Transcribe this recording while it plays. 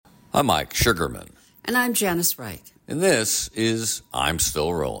I'm Mike Sugarman. And I'm Janice Wright. And this is I'm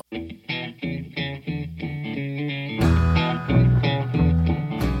Still Rolling.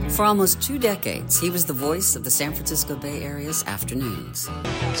 For almost 2 decades, he was the voice of the San Francisco Bay Area's afternoons.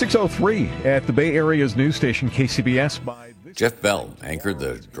 6:03 at the Bay Area's news station KCBS. Jeff Bell anchored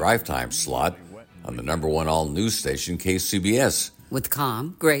the drive time slot on the #1 all news station KCBS. With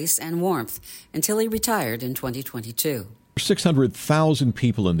calm, grace, and warmth until he retired in 2022. 600,000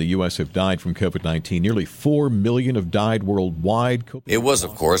 people in the U.S. have died from COVID-19. Nearly 4 million have died worldwide. It was,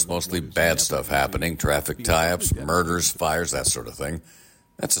 of course, mostly bad stuff happening. Traffic tie-ups, murders, fires, that sort of thing.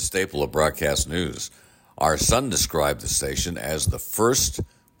 That's a staple of broadcast news. Our son described the station as the first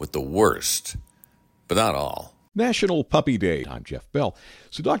with the worst, but not all. National Puppy Day. I'm Jeff Bell.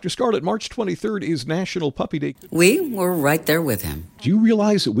 So, Dr. Scarlett, March 23rd is National Puppy Day. We were right there with him. Do you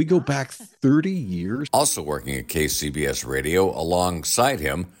realize that we go back 30 years? Also working at KCBS Radio alongside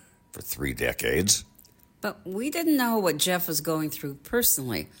him for 3 decades. But we didn't know what Jeff was going through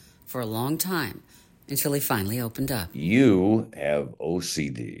personally for a long time until he finally opened up. You have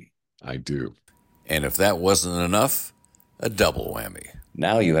OCD. I do. And if that wasn't enough, a double whammy.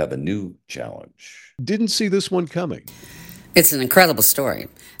 Now you have a new challenge. Didn't see this one coming. It's an incredible story,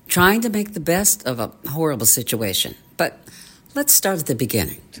 trying to make the best of a horrible situation. But let's start at the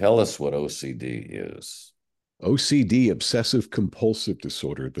beginning. Tell us what OCD is. OCD, obsessive compulsive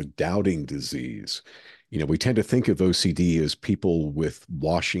disorder, the doubting disease. You know, we tend to think of OCD as people with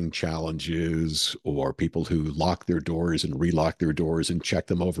washing challenges or people who lock their doors and relock their doors and check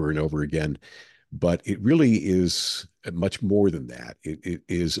them over and over again. But it really is much more than that. It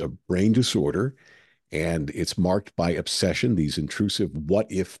is a brain disorder, and it's marked by obsession, these intrusive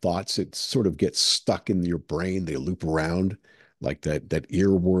what-if thoughts that sort of get stuck in your brain. They loop around like that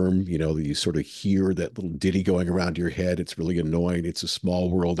earworm, you know, you sort of hear that little ditty going around your head. It's really annoying. It's a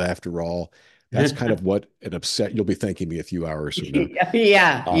small world after all. That's kind of what an obsession, you'll be thanking me a few hours from now.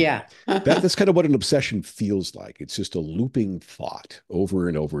 Yeah. That's kind of what an obsession feels like. It's just a looping thought over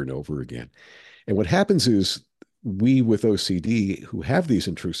and over and over again. And what happens is we with OCD who have these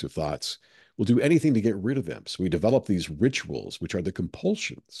intrusive thoughts will do anything to get rid of them. So we develop these rituals, which are the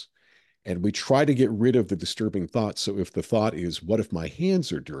compulsions, and we try to get rid of the disturbing thoughts. So if the thought is, what if my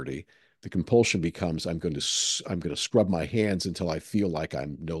hands are dirty? The compulsion becomes, I'm going to scrub my hands until I feel like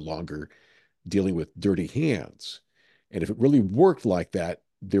I'm no longer dealing with dirty hands. And if it really worked like that,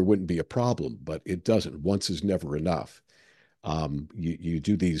 there wouldn't be a problem, but it doesn't. Once is never enough. You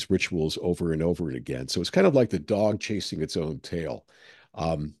do these rituals over and over again. So it's kind of like the dog chasing its own tail.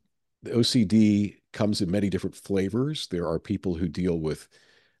 The OCD comes in many different flavors. There are people who deal with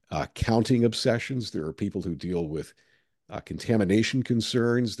counting obsessions. There are people who deal with contamination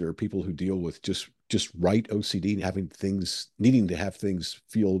concerns. There are people who deal with just right OCD, needing to have things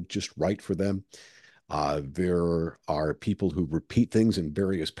feel just right for them. There are people who repeat things in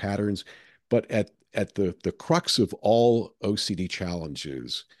various patterns, but at the crux of all OCD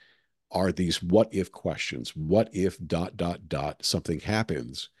challenges are these what if questions. What if ... something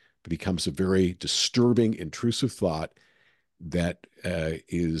happens, becomes a very disturbing, intrusive thought that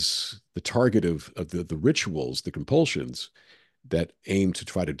is the target of the rituals, the compulsions that aim to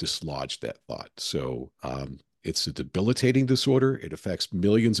try to dislodge that thought. So it's a debilitating disorder. It affects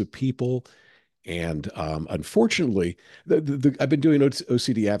millions of people. And unfortunately, I've been doing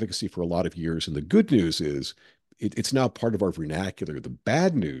OCD advocacy for a lot of years. And the good news is it's now part of our vernacular. The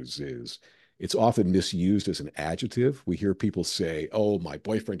bad news is it's often misused as an adjective. We hear people say, oh, my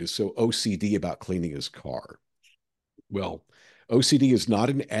boyfriend is so OCD about cleaning his car. Well, OCD is not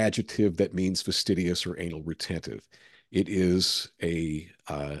an adjective that means fastidious or anal retentive. It is a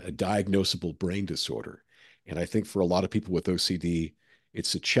diagnosable brain disorder. And I think for a lot of people with OCD,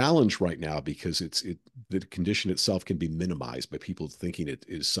 it's a challenge right now because the condition itself can be minimized by people thinking it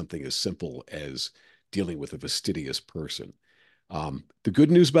is something as simple as dealing with a fastidious person. The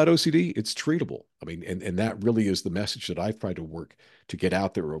good news about OCD, it's treatable. I mean, and that really is the message that I've tried to work to get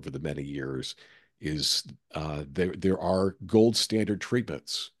out there over the many years is there are gold standard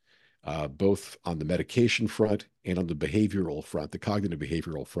treatments, both on the medication front and on the behavioral front, the cognitive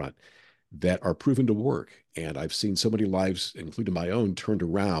behavioral front, that are proven to work. And I've seen so many lives, including my own, turned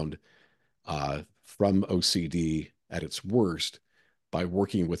around from OCD at its worst by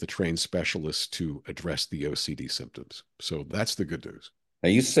working with a trained specialist to address the OCD symptoms. So that's the good news. Now,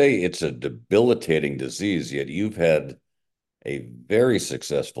 you say it's a debilitating disease, yet you've had a very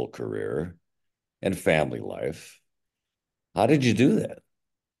successful career and family life. How did you do that?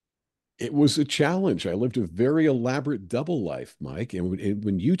 It was a challenge. I lived a very elaborate double life, Mike. And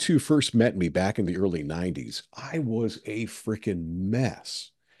when you two first met me back in the early 90s, I was a freaking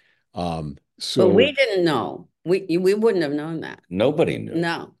mess. But we So didn't know. We wouldn't have known that. Nobody knew.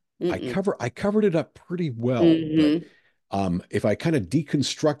 No. Mm-mm. I covered it up pretty well, but Hmm. if I kind of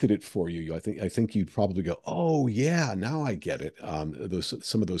deconstructed it for you, I think you'd probably go, "Oh yeah, now I get it."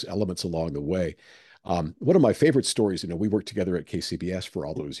 Some of those elements along the way. One of my favorite stories, we worked together at KCBS for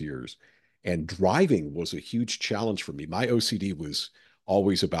all those years, and driving was a huge challenge for me. My OCD was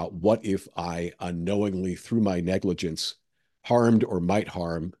always about what if I unknowingly, through my negligence, harmed or might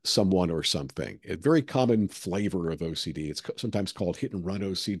harm someone or something. A very common flavor of OCD. It's sometimes called hit and run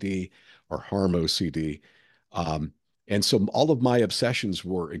OCD or harm OCD. Um, and so all of my obsessions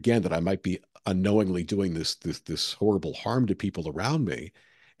were, again, that I might be unknowingly doing this horrible harm to people around me.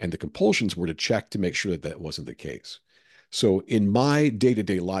 And the compulsions were to check to make sure that that wasn't the case. So in my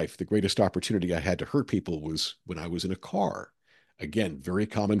day-to-day life, the greatest opportunity I had to hurt people was when I was in a car. Again, very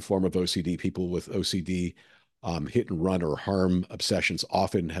common form of OCD. People with OCD, hit and run or harm obsessions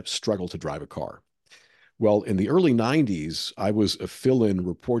often have struggled to drive a car. Well, in the early 90s, I was a fill in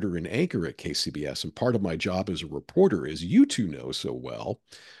reporter and anchor at KCBS. And part of my job as a reporter, as you two know so well,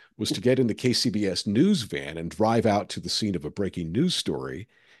 was to get in the KCBS news van and drive out to the scene of a breaking news story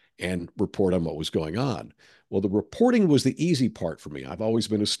and report on what was going on. Well, the reporting was the easy part for me. I've always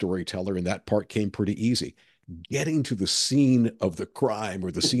been a storyteller, and that part came pretty easy. Getting to the scene of the crime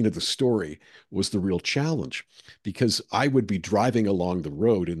or the scene of the story was the real challenge because I would be driving along the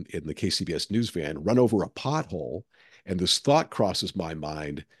road in the KCBS news van, run over a pothole, and this thought crosses my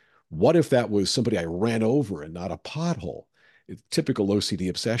mind: what if that was somebody I ran over and not a pothole? It's typical OCD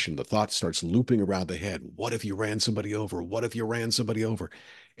obsession. The thought starts looping around the head. What if you ran somebody over? What if you ran somebody over?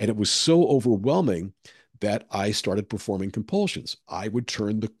 And it was so overwhelming that I started performing compulsions. I would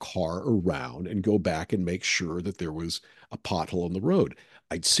turn the car around and go back and make sure that there was a pothole on the road.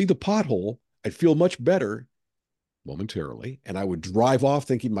 I'd see the pothole, I'd feel much better momentarily, and I would drive off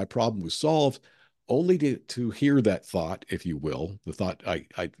thinking my problem was solved, only to hear that thought, if you will, the thought I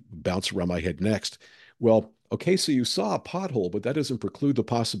bounce around my head next. Well, okay, so you saw a pothole, but that doesn't preclude the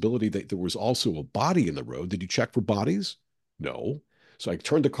possibility that there was also a body in the road. Did you check for bodies? No. So I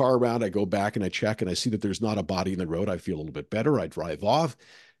turn the car around, I go back and I check and I see that there's not a body in the road. I feel a little bit better. I drive off,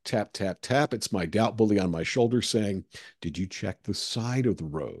 tap, tap, tap. It's my doubt bully on my shoulder saying, "Did you check the side of the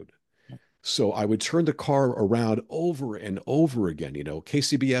road?" So I would turn the car around over and over again.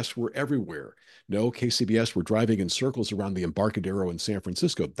 KCBS were everywhere. No, KCBS were driving in circles around the Embarcadero in San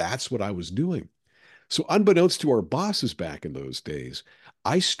Francisco. That's what I was doing. So, unbeknownst to our bosses back in those days,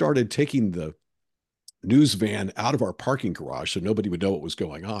 I started taking the news van out of our parking garage so nobody would know what was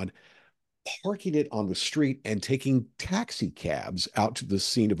going on, parking it on the street and taking taxi cabs out to the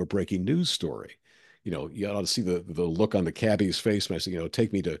scene of a breaking news story. You ought to see the look on the cabbie's face when I say,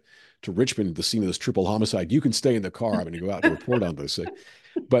 take me to Richmond, the scene of this triple homicide. You can stay in the car. I'm going to go out and report on this.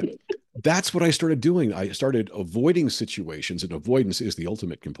 But that's what I started doing. I started avoiding situations, and avoidance is the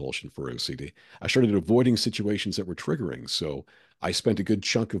ultimate compulsion for OCD. I started avoiding situations that were triggering. So I spent a good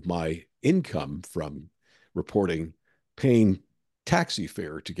chunk of my income from reporting paying taxi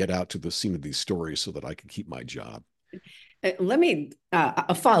fare to get out to the scene of these stories so that I could keep my job. Let me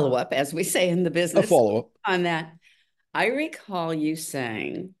a follow up, as we say in the A business, follow up. on that. I recall you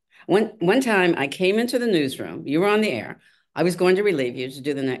saying one time I came into the newsroom. You were on the air. I was going to relieve you to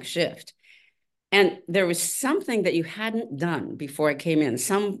do the next shift, and there was something that you hadn't done before I came in.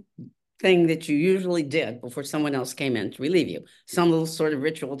 Something that you usually did before someone else came in to relieve you. Some little sort of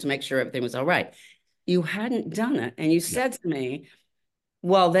ritual to make sure everything was all right. You hadn't done it, and you said to me,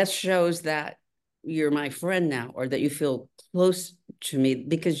 "Well, that shows that you're my friend now, or that you feel close to me,"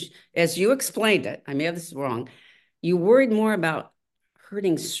 because as you explained it, I may have this wrong, you worried more about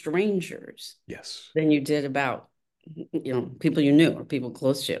hurting strangers Yes. than you did about, people you knew or people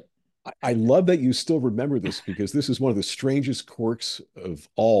close to you. I love that you still remember this because this is one of the strangest quirks of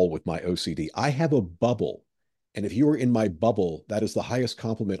all with my OCD. I have a bubble. And if you are in my bubble, that is the highest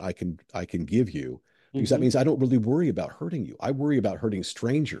compliment I can give you because that Mhm. means I don't really worry about hurting you. I worry about hurting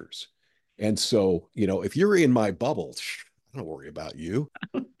strangers. And so, if you're in my bubble, I don't worry about you.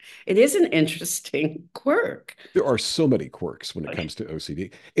 It is an interesting quirk. There are so many quirks when it comes to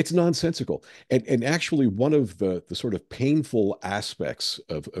OCD. It's nonsensical. And actually one of the sort of painful aspects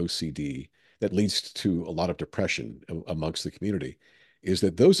of OCD that leads to a lot of depression amongst the community is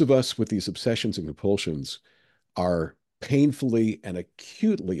that those of us with these obsessions and compulsions are painfully and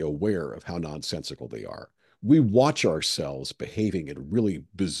acutely aware of how nonsensical they are. We watch ourselves behaving in really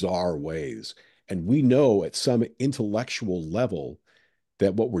bizarre ways, and we know at some intellectual level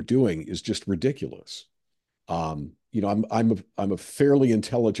that what we're doing is just ridiculous. I'm a fairly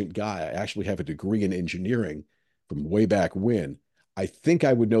intelligent guy. I actually have a degree in engineering from way back when. I think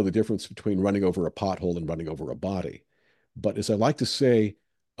I would know the difference between running over a pothole and running over a body. But as I like to say,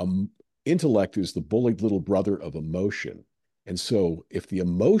 um, intellect is the bullied little brother of emotion. And so if the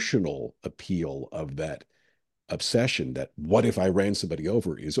emotional appeal of that obsession, that what if I ran somebody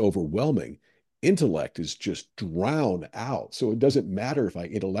over, is overwhelming, intellect is just drowned out. So it doesn't matter if I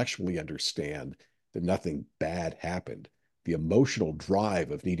intellectually understand that nothing bad happened. The emotional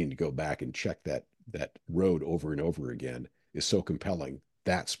drive of needing to go back and check that road over and over again is so compelling.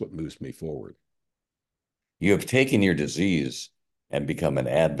 That's what moves me forward. You have taken your disease and become an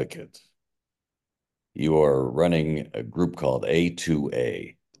advocate. You are running a group called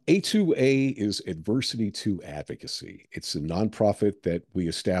A2A. A2A is Adversity to Advocacy. It's a nonprofit that we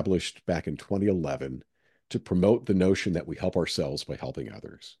established back in 2011 to promote the notion that we help ourselves by helping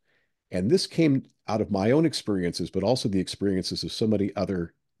others. And this came out of my own experiences, but also the experiences of so many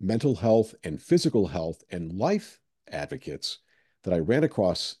other mental health and physical health and life advocates that I ran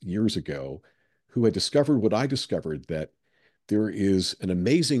across years ago who had discovered what I discovered, that there is an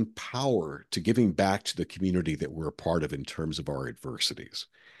amazing power to giving back to the community that we're a part of in terms of our adversities.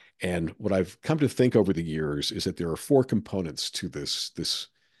 And what I've come to think over the years is that there are four components to this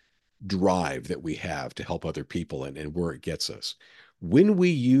drive that we have to help other people, and where it gets us. When we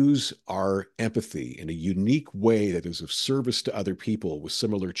use our empathy in a unique way that is of service to other people with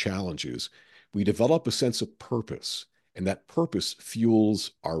similar challenges, we develop a sense of purpose, and that purpose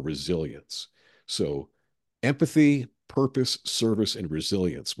fuels our resilience. So, empathy, purpose, service, and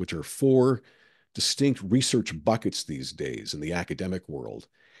resilience, which are four distinct research buckets these days in the academic world.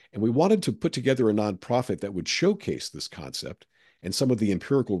 And we wanted to put together a nonprofit that would showcase this concept and some of the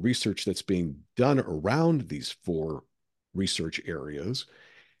empirical research that's being done around these four research areas.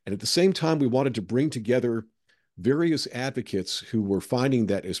 And at the same time, we wanted to bring together various advocates who were finding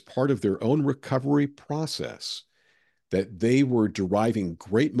that as part of their own recovery process, that they were deriving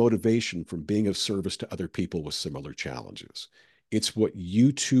great motivation from being of service to other people with similar challenges. It's what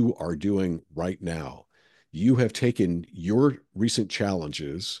you two are doing right now. You have taken your recent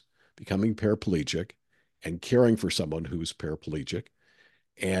challenges, becoming paraplegic and caring for someone who's paraplegic,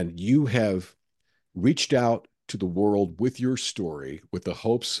 and you have reached out to the world with your story with the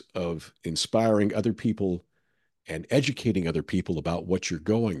hopes of inspiring other people and educating other people about what you're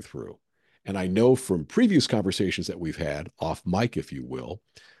going through. And I know from previous conversations that we've had, off mic, if you will,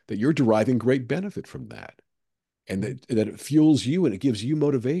 that you're deriving great benefit from that, and that it fuels you and it gives you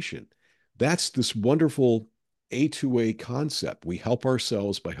motivation. That's this wonderful A2A concept. We help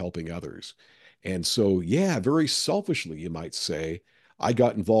ourselves by helping others. And so, yeah, very selfishly, you might say, I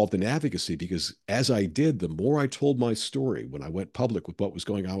got involved in advocacy because as I did, the more I told my story when I went public with what was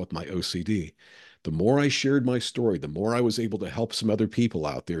going on with my OCD, the more I shared my story, the more I was able to help some other people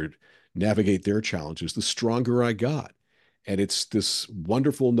out there navigate their challenges, the stronger I got. And it's this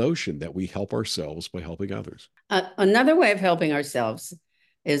wonderful notion that we help ourselves by helping others. Another way of helping ourselves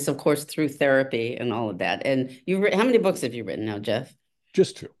is, of course, through therapy and all of that. And how many books have you written now, Jeff?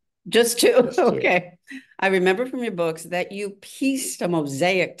 Just two. Just two. Okay. I remember from your books that you pieced a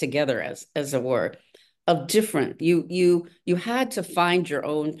mosaic together, as it were, of different. You had to find your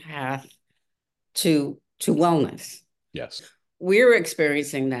own path to wellness. Yes. We're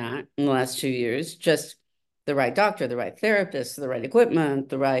experiencing that in the last 2 years, just the right doctor, the right therapist, the right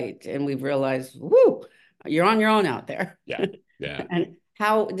equipment, and we've realized, whoo, you're on your own out there. Yeah. Yeah. And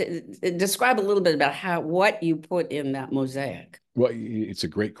how, describe a little bit about what you put in that mosaic. Well, it's a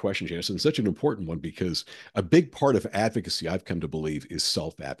great question, Janice, and such an important one, because a big part of advocacy, I've come to believe, is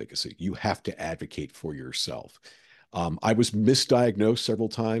self-advocacy. You have to advocate for yourself. I was misdiagnosed several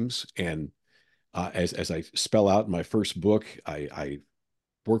times, and as I spell out in my first book, I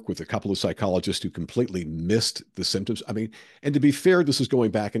work with a couple of psychologists who completely missed the symptoms. I mean, and to be fair, this is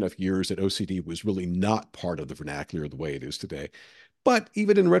going back enough years that OCD was really not part of the vernacular the way it is today. But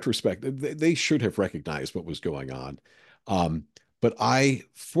even in retrospect, they should have recognized what was going on. But I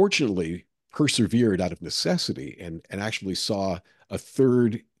fortunately persevered out of necessity, and actually saw a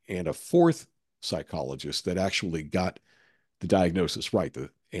third and a fourth psychologist that actually got the diagnosis right.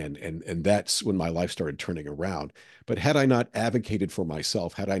 And that's when my life started turning around. But had I not advocated for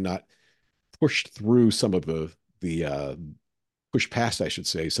myself, had I not pushed through some of the pushed past, I should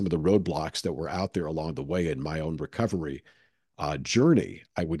say, some of the roadblocks that were out there along the way in my own recovery journey,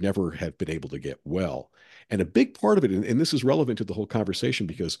 I would never have been able to get well. And a big part of it, and this is relevant to the whole conversation,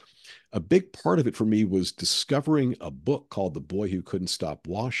 because a big part of it for me was discovering a book called The Boy Who Couldn't Stop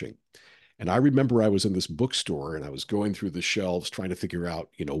Washing. And I remember I was in this bookstore and I was going through the shelves trying to figure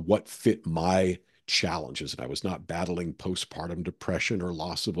out, what fit my challenges. And I was not battling postpartum depression or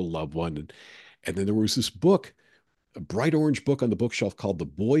loss of a loved one. And then there was this book a bright orange book on the bookshelf called The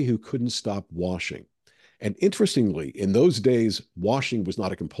Boy Who Couldn't Stop Washing. And interestingly, in those days, washing was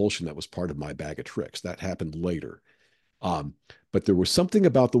not a compulsion that was part of my bag of tricks. That happened later. Um, but there was something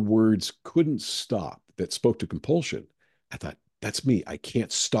about the words couldn't stop that spoke to compulsion. I thought, that's me. I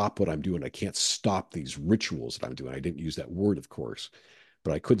can't stop what I'm doing. I can't stop these rituals that I'm doing. I didn't use that word, of course,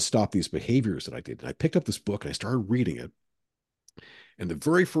 but I couldn't stop these behaviors that I did. And I picked up this book and I started reading it. And the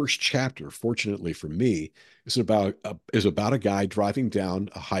very first chapter, fortunately for me, is about a guy driving down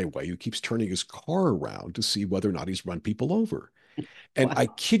a highway who keeps turning his car around to see whether or not he's run people over. And Wow. I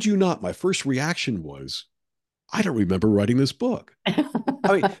kid you not, my first reaction was, I don't remember writing this book.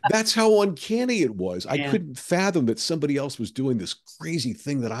 I mean, that's how uncanny it was. I Yeah. couldn't fathom that somebody else was doing this crazy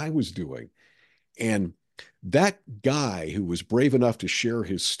thing that I was doing. And that guy who was brave enough to share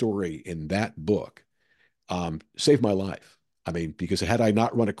his story in that book saved my life. I mean, because had I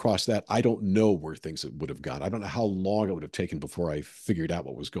not run across that, I don't know where things would have gone. I don't know how long it would have taken before I figured out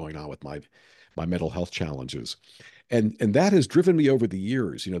what was going on with my mental health challenges. And that has driven me over the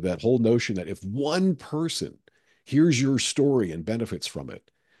years, you know, that whole notion that if one person hears your story and benefits from it,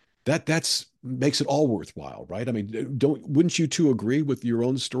 that's makes it all worthwhile, right? I mean, don't wouldn't you two agree with your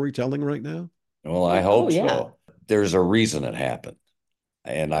own storytelling right now? Well, I Oh, hope yeah. so. There's a reason it happened.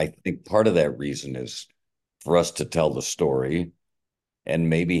 And I think part of that reason is for us to tell the story and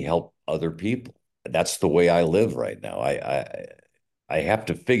maybe help other people. That's the way I live right now. I have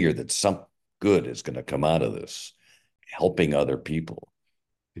to figure that some good is going to come out of this, helping other people.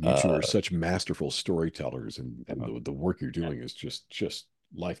 And you two Uh, are such masterful storytellers, and the work you're doing is just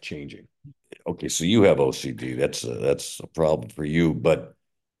life changing. okay, so you have OCD. That's a problem for you, but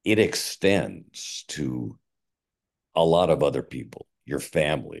it extends to a lot of other people, your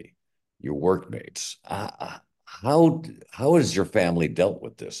family, your workmates. How has your family dealt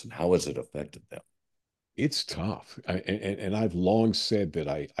with this, and how has it affected them? It's tough. And I've long said that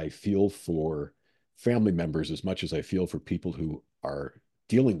I feel for family members as much as I feel for people who are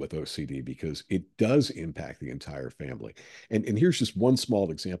dealing with OCD because it does impact the entire family. And here's just one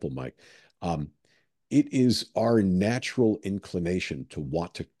small example, Mike. Um, it is our natural inclination to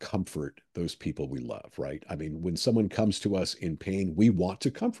want to comfort those people we love, right? I mean, when someone comes to us in pain, we want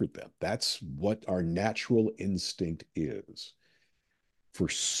to comfort them. That's what our natural instinct is. For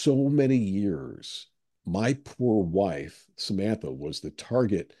so many years, my poor wife, Samantha, was the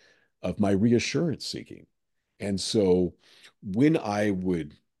target of my reassurance seeking. And so when I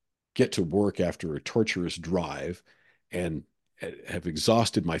would get to work after a torturous drive and have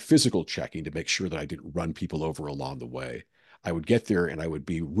exhausted my physical checking to make sure that I didn't run people over along the way, I would get there and I would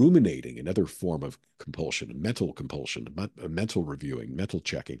be ruminating, another form of compulsion, a mental compulsion, a mental reviewing, mental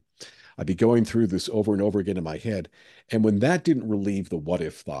checking. I'd be going through this over and over again in my head. And when that didn't relieve the what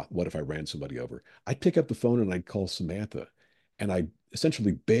if thought, what if I ran somebody over? I'd pick up the phone and I'd call Samantha and I'd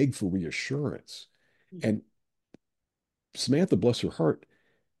essentially beg for reassurance. And Samantha, bless her heart,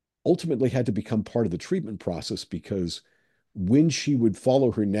 ultimately had to become part of the treatment process because when she would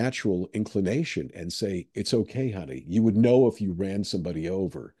follow her natural inclination and say, it's okay, honey, you would know if you ran somebody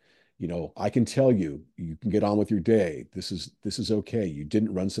over. You know, I can tell you, you can get on with your day. This is okay. You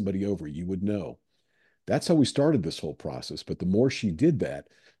didn't run somebody over. You would know. That's how we started this whole process. But the more she did that,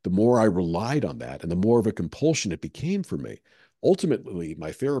 the more I relied on that and the more of a compulsion it became for me. Ultimately,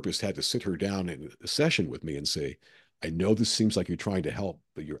 my therapist had to sit her down in a session with me and say, I know this seems like you're trying to help,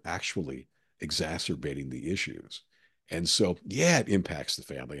 but you're actually exacerbating the issues. And so, yeah, it impacts the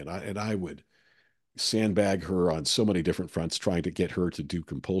family. And I would sandbag her on so many different fronts, trying to get her to do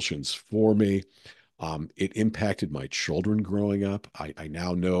compulsions for me. It impacted my children growing up. I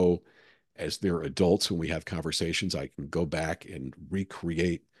now know as they're adults, when we have conversations, I can go back and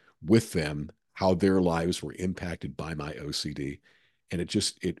recreate with them how their lives were impacted by my OCD. And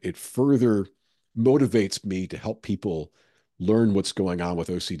it further motivates me to help people learn what's going on with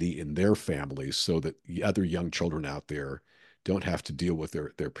OCD in their families so that the other young children out there don't have to deal with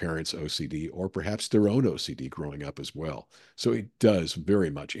their parents' OCD or perhaps their own OCD growing up as well. So it does very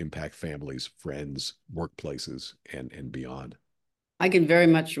much impact families, friends, workplaces, and beyond. I can very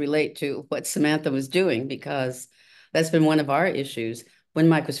much relate to what Samantha was doing because that's been one of our issues. When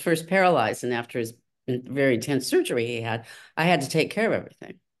Mike was first paralyzed and after his very intense surgery he had, I had to take care of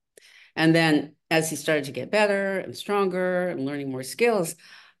everything. And then as he started to get better and stronger and learning more skills,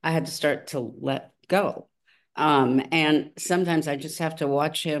 I had to start to let go. And sometimes I just have to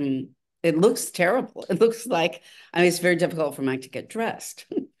watch him. It looks terrible. It looks like, I mean, it's very difficult for Mike to get dressed.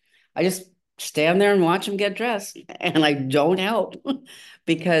 I just stand there and watch him get dressed, and I don't help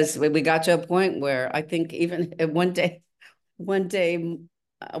because we got to a point where I think even one day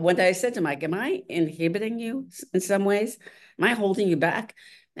one day I said to Mike, am I inhibiting you in some ways? Am I holding you back?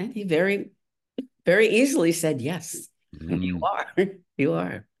 And he very, very easily said, yes, you are. You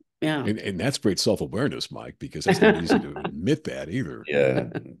are. Yeah. And that's great self-awareness, Mike, because that's not easy to admit that either. Yeah.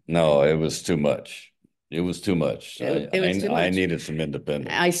 No, it was too much. It was too much. It was too I much. needed some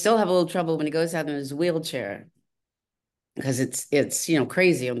independence. I still have a little trouble when he goes out in his wheelchair because it's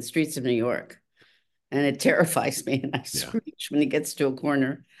crazy on the streets of New York. And it terrifies me. And I screech when he gets to a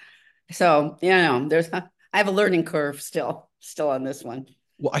corner. So, I have a learning curve still on this one.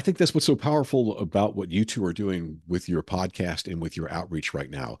 Well, I think that's what's so powerful about what you two are doing with your podcast and with your outreach right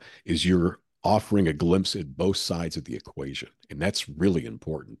now is you're offering a glimpse at both sides of the equation. And that's really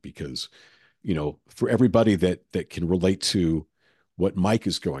important because, for everybody that can relate to what Mike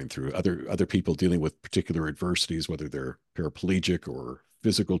is going through, other people dealing with particular adversities, whether they're paraplegic or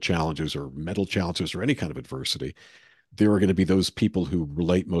physical challenges or mental challenges or any kind of adversity, there are going to be those people who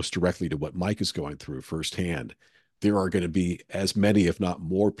relate most directly to what Mike is going through firsthand. There are going to be as many, if not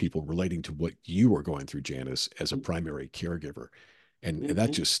more, people relating to what you are going through, Janice, as a primary caregiver. And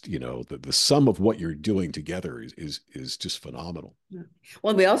that just, the sum of what you're doing together is just phenomenal.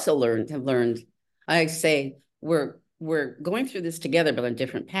 Well, we also have learned, I say we're going through this together, but on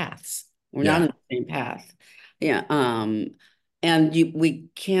different paths. We're not on the same path. Yeah. And we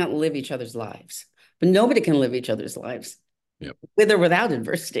can't live each other's lives, but nobody can live each other's lives. Yep. With or without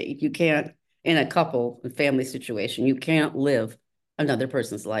adversity. You can't, in a couple and family situation, you can't live another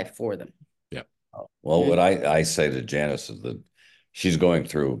person's life for them. Yeah. Well, what I say to Janice is that she's going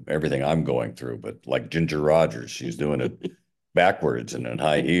through everything I'm going through, but like Ginger Rogers, she's doing it backwards and in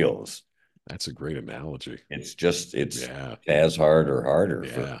high heels. That's a great analogy. It's as hard or harder.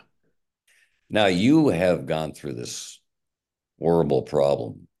 Yeah. Now you have gone through this horrible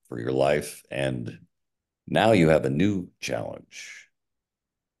problem for your life, and now you have a new challenge.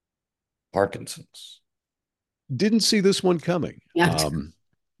 Parkinson's. Didn't see this one coming. Yeah.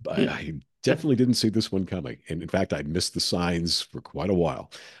 I definitely didn't see this one coming. And in fact, I missed the signs for quite a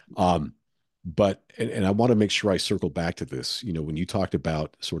while. But I want to make sure I circle back to this. When you talked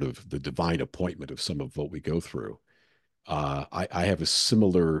about sort of the divine appointment of some of what we go through, I have a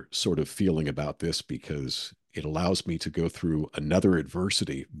similar sort of feeling about this because it allows me to go through another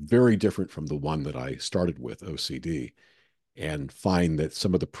adversity, very different from the one that I started with, OCD, and find that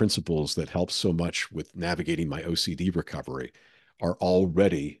some of the principles that help so much with navigating my OCD recovery are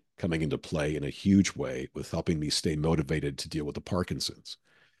already coming into play in a huge way with helping me stay motivated to deal with the Parkinson's.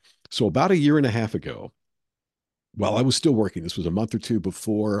 So about a year and a half ago, while I was still working, this was a month or two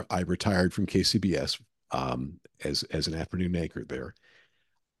before I retired from KCBS as an afternoon anchor there,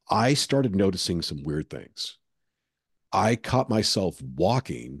 I started noticing some weird things. I caught myself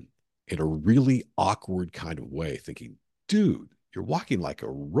walking in a really awkward kind of way, thinking, dude, you're walking like a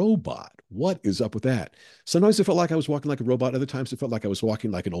robot. What is up with that? Sometimes it felt like I was walking like a robot. Other times it felt like I was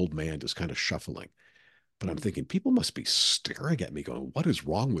walking like an old man, just kind of shuffling. But I'm thinking people must be staring at me going, what is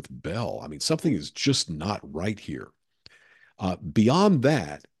wrong with Bell? I mean, something is just not right here. Beyond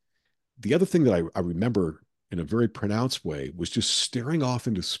that, the other thing that I remember in a very pronounced way was just staring off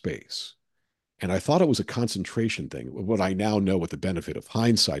into space. And I thought it was a concentration thing. What I now know with the benefit of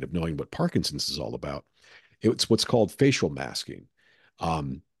hindsight of knowing what Parkinson's is all about, it's what's called facial masking.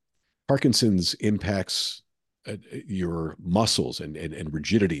 Parkinson's impacts your muscles and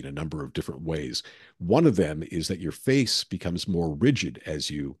rigidity in a number of different ways. One of them is that your face becomes more rigid as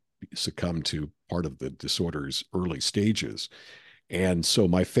you succumb to part of the disorder's early stages. And so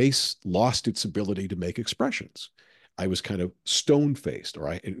my face lost its ability to make expressions. I was kind of stone-faced,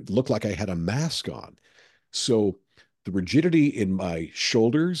 or it looked like I had a mask on. So the rigidity in my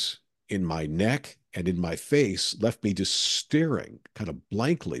shoulders, in my neck, and in my face left me just staring kind of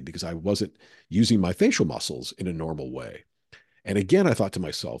blankly because I wasn't using my facial muscles in a normal way. And again, I thought to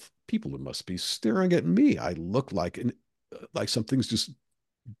myself, people must be staring at me. I look like something's just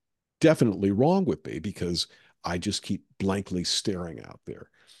definitely wrong with me because I just keep blankly staring out there.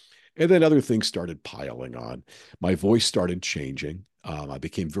 And then other things started piling on. My voice started changing. I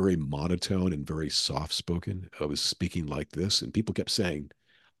became very monotone and very soft-spoken. I was speaking like this, and people kept saying,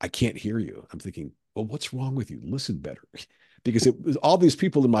 I can't hear you. I'm thinking, well, what's wrong with you? Listen better. Because it was all these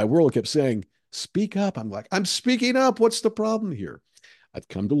people in my world kept saying, speak up. I'm like, I'm speaking up. What's the problem here? I've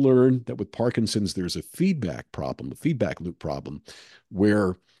come to learn that with Parkinson's, there's a feedback problem, a feedback loop problem,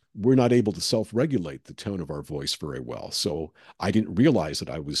 where we're not able to self-regulate the tone of our voice very well. So I didn't realize that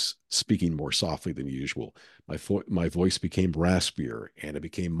I was speaking more softly than usual. My voice became raspier and it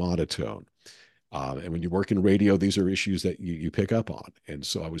became monotone. And when you work in radio, these are issues that you pick up on. And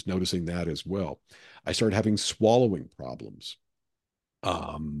so I was noticing that as well. I started having swallowing problems.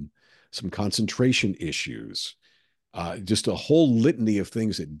 some concentration issues, just a whole litany of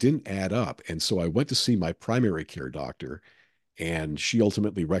things that didn't add up. And so I went to see my primary care doctor, and she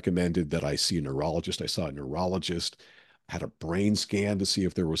ultimately recommended that I see a neurologist. I saw a neurologist, had a brain scan to see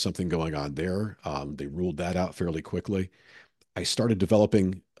if there was something going on there. They ruled that out fairly quickly. I started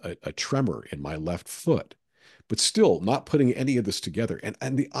developing a tremor in my left foot, but still not putting any of this together.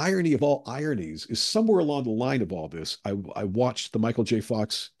 And the irony of all ironies is somewhere along the line of all this, I watched the Michael J.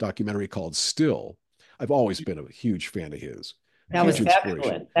 Fox documentary called Still. I've always been a huge fan of his. That was Huge inspiration.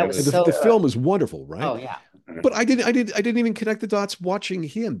 excellent. That was And so the good. film is wonderful, right? Oh yeah. But I didn't even connect the dots watching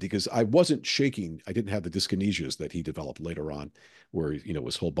him, because I wasn't shaking. I didn't have the dyskinesias that he developed later on, where,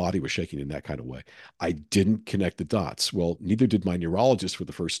 his whole body was shaking in that kind of way. I didn't connect the dots. Well, neither did my neurologist for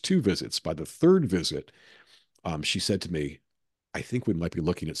the first 2 visits. By the 3rd visit, she said to me, I think we might be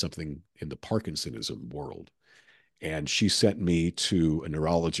looking at something in the Parkinsonism world. And she sent me to a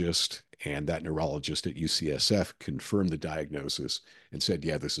neurologist, and that neurologist at UCSF confirmed the diagnosis and said,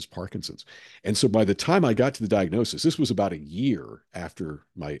 yeah, this is Parkinson's. And so by the time I got to the diagnosis, this was about a year after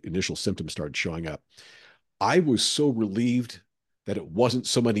my initial symptoms started showing up, I was so relieved that it wasn't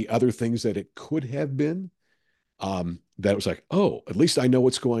so many other things that it could have been, that it was like, oh, at least I know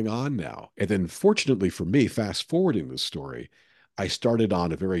what's going on now. And then fortunately for me, fast forwarding the story, I started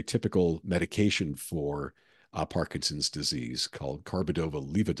on a very typical medication for Parkinson's disease called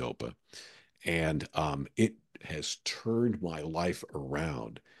carbidopa-levodopa. And it has turned my life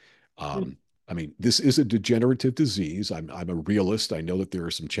around. I mean, this is a degenerative disease. I'm a realist. I know that there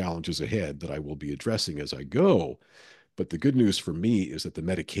are some challenges ahead that I will be addressing as I go. But the good news for me is that the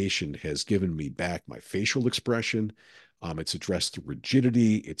medication has given me back my facial expression. It's addressed the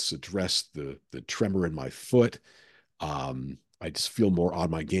rigidity. It's addressed the tremor in my foot. I just feel more on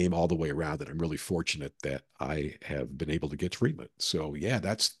my game all the way around, and I'm really fortunate that I have been able to get treatment. So yeah,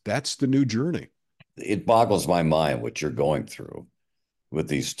 that's the new journey. It boggles my mind what you're going through with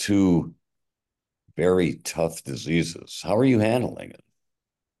these 2 very tough diseases. How are you handling it?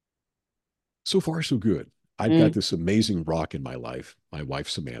 So far, so good. I've got this amazing rock in my life, my wife,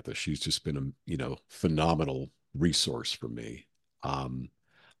 Samantha. She's just been a, phenomenal resource for me.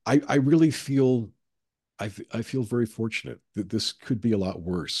 I really feel I feel very fortunate that this could be a lot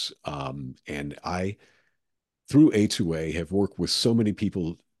worse. And I, through A2A, have worked with so many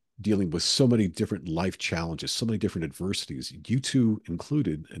people dealing with so many different life challenges, so many different adversities, you two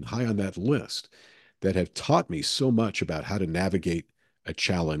included, and high on that list, that have taught me so much about how to navigate a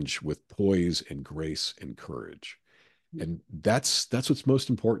challenge with poise and grace and courage. And that's what's most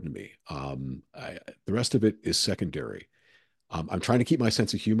important to me. The rest of it is secondary. I'm trying to keep my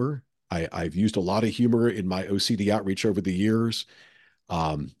sense of humor. I've used a lot of humor in my OCD outreach over the years.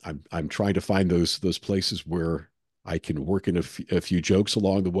 I'm trying to find those places where I can work in a few jokes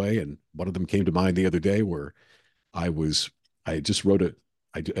along the way. And one of them came to mind the other day, where I had just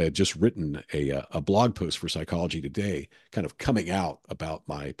written a blog post for Psychology Today, kind of coming out about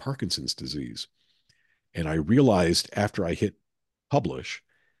my Parkinson's disease. And I realized after I hit publish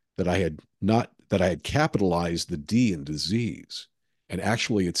that I had capitalized the D in disease. And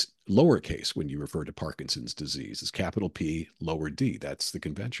actually, it's lowercase when you refer to Parkinson's disease. It's capital P, lower D. That's the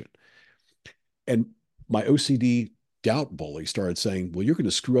convention. And my OCD doubt bully started saying, well, you're going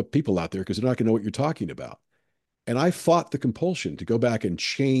to screw up people out there because they're not going to know what you're talking about. And I fought the compulsion to go back and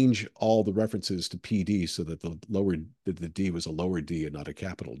change all the references to PD so that the D was a lower D and not a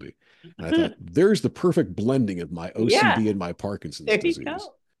capital D. And I thought, there's the perfect blending of my OCD and my Parkinson's disease.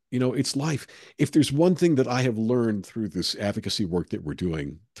 It's life. If there's one thing that I have learned through this advocacy work that we're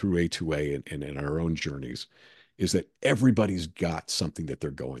doing through A2A and in our own journeys, is that everybody's got something that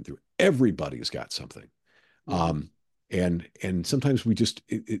they're going through. Everybody's got something. And sometimes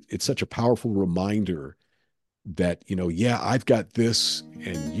it's such a powerful reminder that, I've got this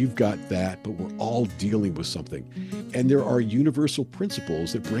and you've got that, but we're all dealing with something. And there are universal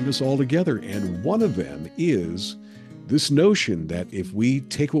principles that bring us all together. And one of them is this notion that if we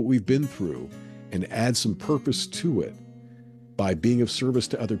take what we've been through and add some purpose to it by being of service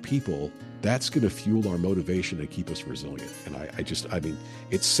to other people, that's going to fuel our motivation and keep us resilient. And I mean,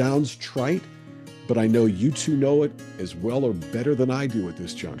 it sounds trite, but I know you two know it as well or better than I do at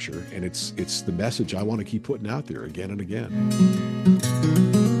this juncture. And it's the message I want to keep putting out there again and again.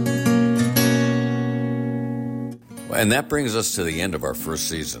 And that brings us to the end of our first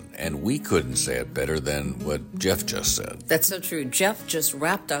season, and we couldn't say it better than what Jeff just said. That's so true. Jeff just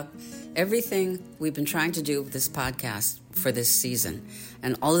wrapped up everything we've been trying to do with this podcast for this season,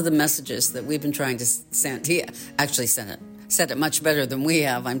 and all of the messages that we've been trying to send. He actually said it much better than we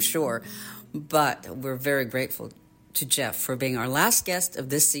have, I'm sure, but we're very grateful to Jeff for being our last guest of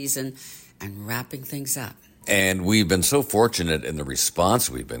this season and wrapping things up. And we've been so fortunate in the response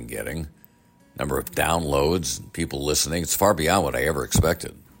we've been getting. Number of downloads and people listening. It's far beyond what I ever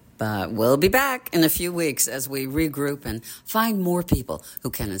expected. But we'll be back in a few weeks as we regroup and find more people who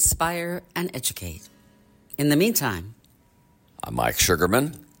can inspire and educate. In the meantime, I'm Mike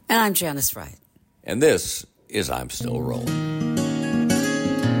Sugarman. And I'm Janice Wright. And this is I'm Still Rolling.